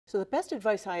So the best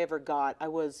advice I ever got, I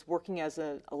was working as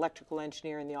an electrical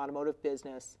engineer in the automotive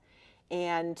business,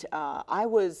 and I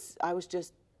was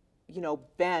just,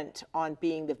 bent on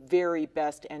being the very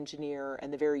best engineer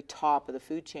and the very top of the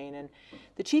food chain. And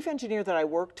the chief engineer that I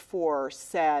worked for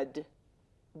said,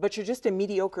 "But you're just a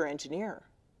mediocre engineer."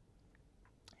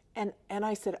 And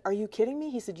I said, "Are you kidding me?"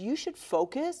 He said, "You should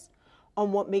focus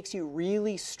on what makes you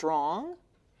really strong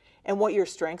and what your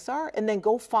strengths are, and then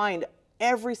go find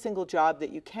every single job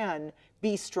that you can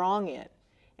be strong in."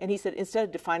 And he said, instead of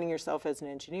defining yourself as an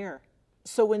engineer.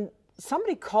 So when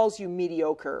somebody calls you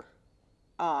mediocre,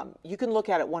 you can look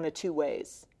at it one of two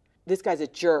ways. This guy's a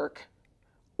jerk,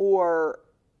 or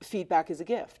feedback is a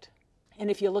gift. And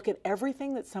if you look at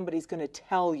everything that somebody's going to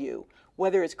tell you,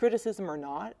 whether it's criticism or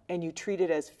not, and you treat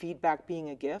it as feedback being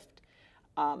a gift,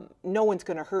 no one's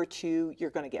going to hurt you.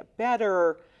 You're going to get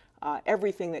better.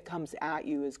 Everything that comes at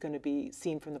you is going to be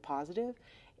seen from the positive.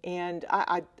 And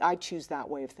I choose that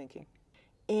way of thinking.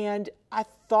 And I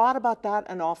thought about that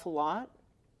an awful lot,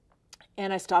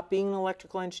 and I stopped being an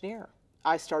electrical engineer.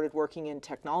 I started working in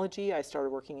technology. I started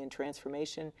working in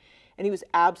transformation. And he was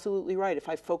absolutely right. If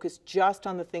I focused just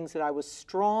on the things that I was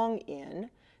strong in,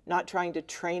 not trying to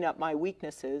train up my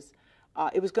weaknesses,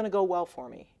 it was going to go well for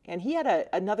me. And he had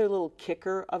another little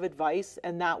kicker of advice,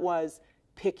 and that was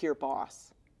pick your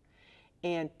boss.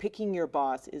 And picking your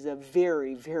boss is a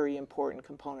very, very important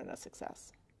component of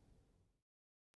success.